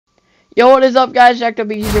Yo, what is up, guys? Jacked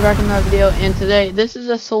up here back in another video, and today this is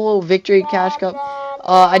a solo victory cash cup.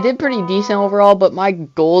 I did pretty decent overall, but my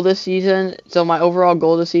goal this season, my overall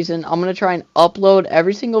goal this season, I'm gonna try and upload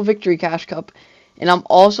every single victory cash cup, and I'm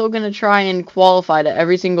also gonna try and qualify to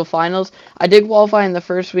every single finals. I did qualify in the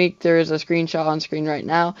first week. There is a screenshot on screen right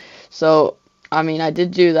now, so I mean I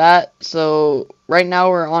did do that. So right now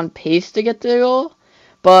we're on pace to get the goal.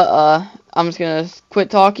 But I'm just gonna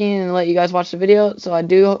quit talking and let you guys watch the video. So I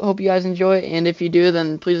do hope you guys enjoy, and if you do,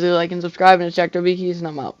 then please do like and subscribe. And it's Jack Keys, and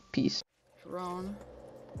I'm out. Peace. Drone.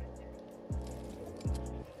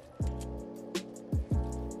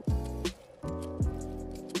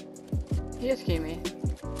 He just came me.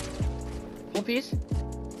 Full piece.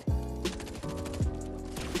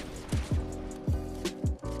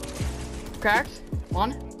 Cracked.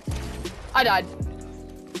 One. I died.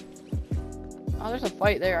 Oh, there's a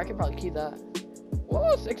fight there. I could probably keep that.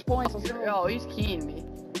 Whoa, 6 points. Let's go. Oh, he's keying me.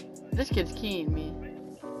 This kid's keying me.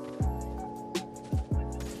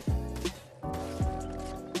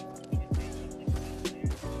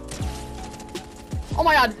 Oh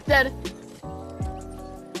my god, dead.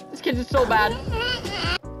 This kid is so bad.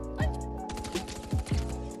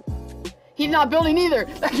 He's not building either.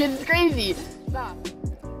 That kid's crazy. Stop.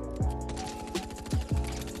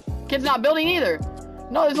 Kid's not building either.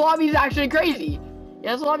 No, this lobby's actually crazy.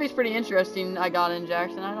 Yeah, this lobby's pretty interesting. I got in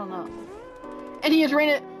Jackson. I don't know. And he is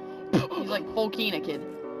rated. He's like full keen a kid.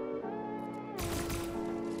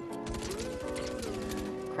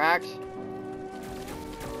 Cracks.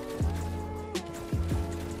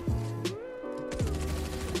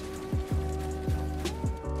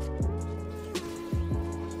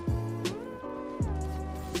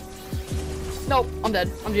 Nope, I'm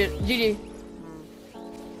dead. I'm dead. GG.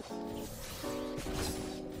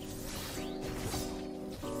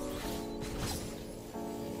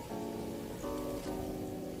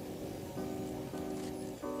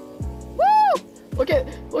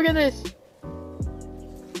 Look at this.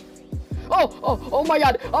 Oh my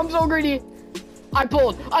god. I'm so greedy. I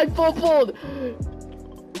pulled.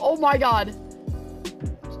 Oh my god.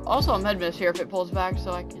 Also, I'm head miss here if it pulls back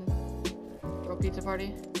so I can throw pizza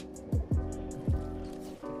party.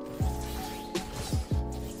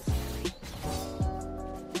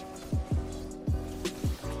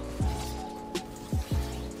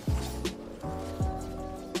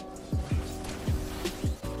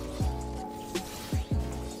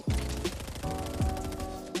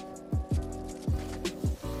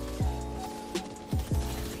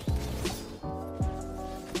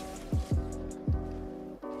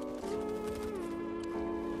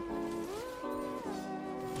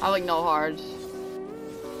 I like no hards.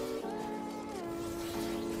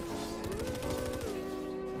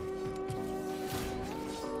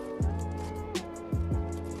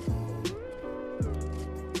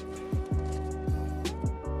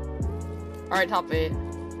 Alright, top 8.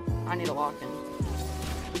 I need to lock in.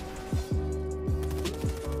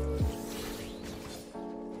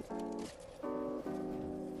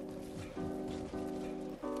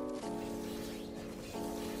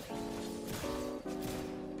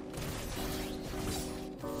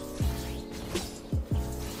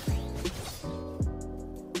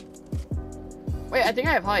 Wait, I think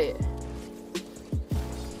I have height.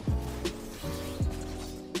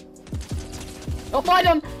 No fly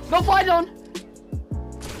zone! No fly zone!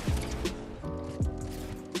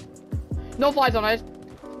 No fly zone, guys.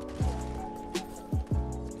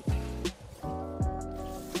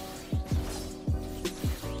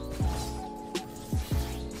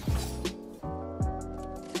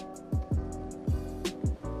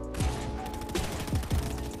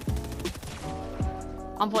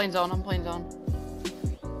 I'm playing zone.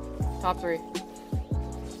 Top 3.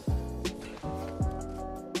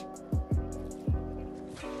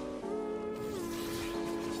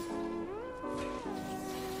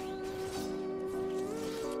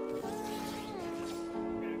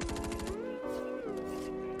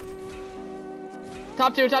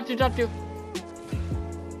 Top 2.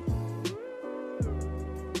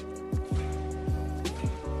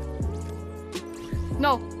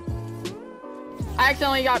 No. I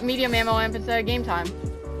accidentally got medium ammo amp instead of game time.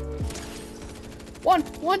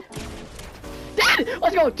 One. Dad!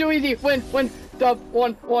 Let's go. Too easy. Win. Dub.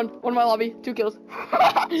 One in my lobby. 2 kills.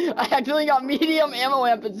 I accidentally got medium ammo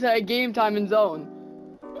amp instead of game time in zone.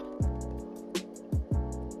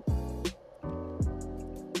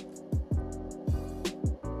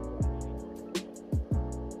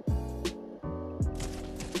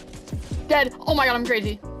 Dead. Oh my god, I'm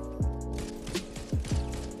crazy.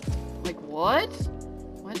 Like, what?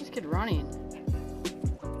 Why is this kid running?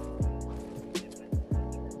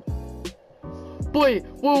 Boy,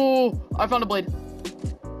 Whoa, I found a blade.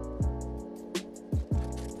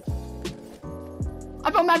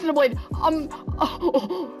 I found match in a blade.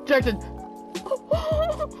 Jackson.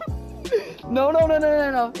 No.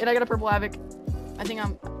 And I got a purple havoc. I think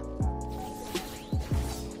I'm...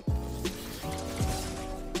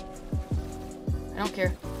 I don't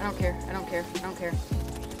care.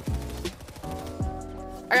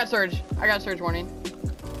 I got surge. Warning.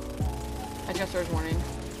 I just got surge warning.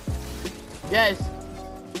 Yes.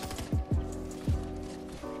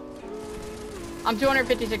 I'm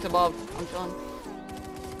 256 above. I'm chilling.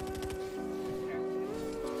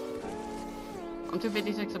 I'm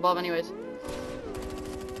 256 above anyways.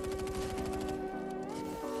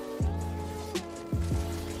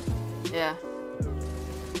 Yeah.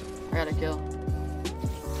 I got a kill.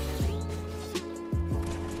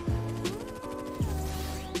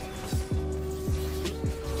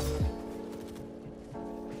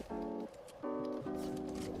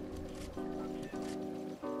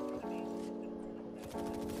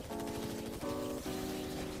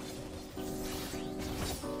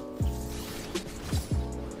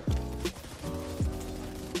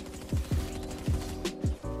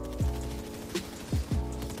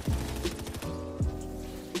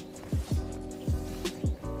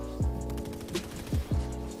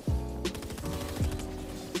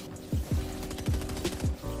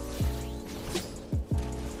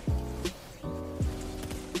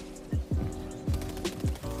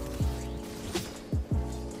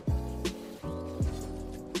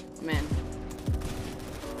 Man.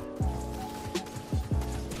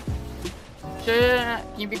 Can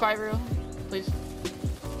you be quiet, real? Please.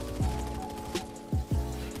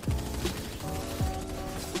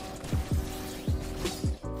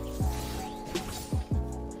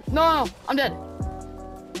 No, I'm dead.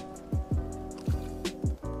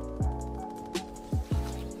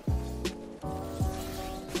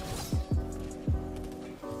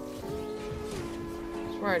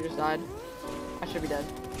 I swear I just died. I should be dead.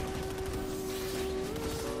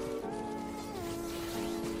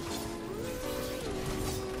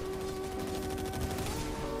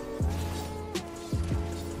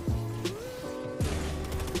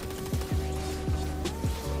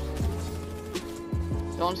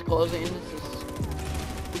 Zone's closing.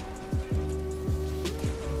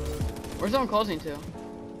 Where's zone closing to?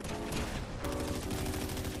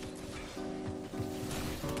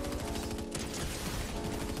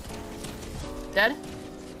 Dead?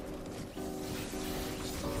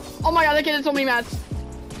 Oh my god, that kid had so many mats.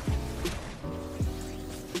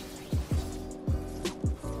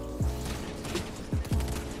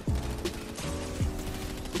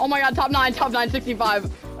 Oh my god, top 9,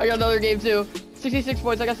 65. I got another game too. 66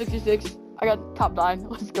 points, I got 66. I got top 9.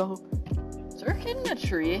 Let's go. Is there a kid in a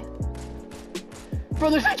tree? Bro,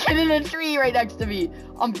 there's a kid in a tree right next to me.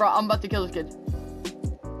 I'm about to kill this kid.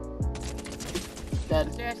 Dead.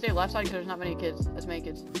 I stay left side because there's not many kids. As many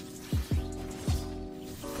kids.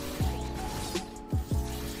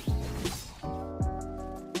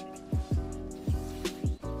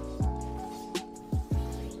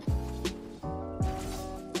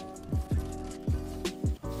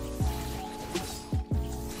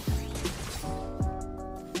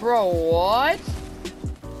 Bro, what?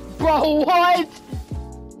 Bro, what?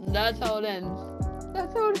 That's how it ends.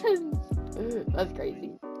 That's how it ends. That's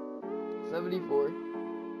crazy. 74. Alright,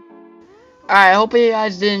 I hope you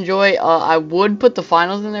guys did enjoy. I would put the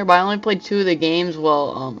finals in there, but I only played 2 of the games.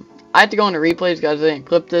 Well, I have to go into replays, guys. I didn't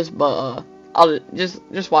clip this, but I'll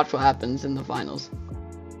just watch what happens in the finals.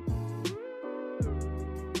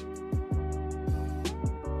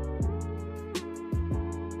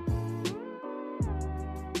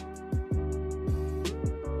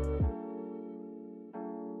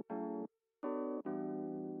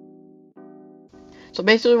 So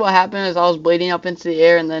basically what happened is I was blading up into the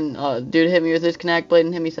air, and then dude hit me with his connect blade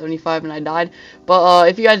and hit me 75 and I died. But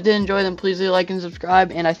if you guys did enjoy, then please leave a like and subscribe,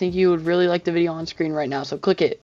 and I think you would really like the video on screen right now, so click it.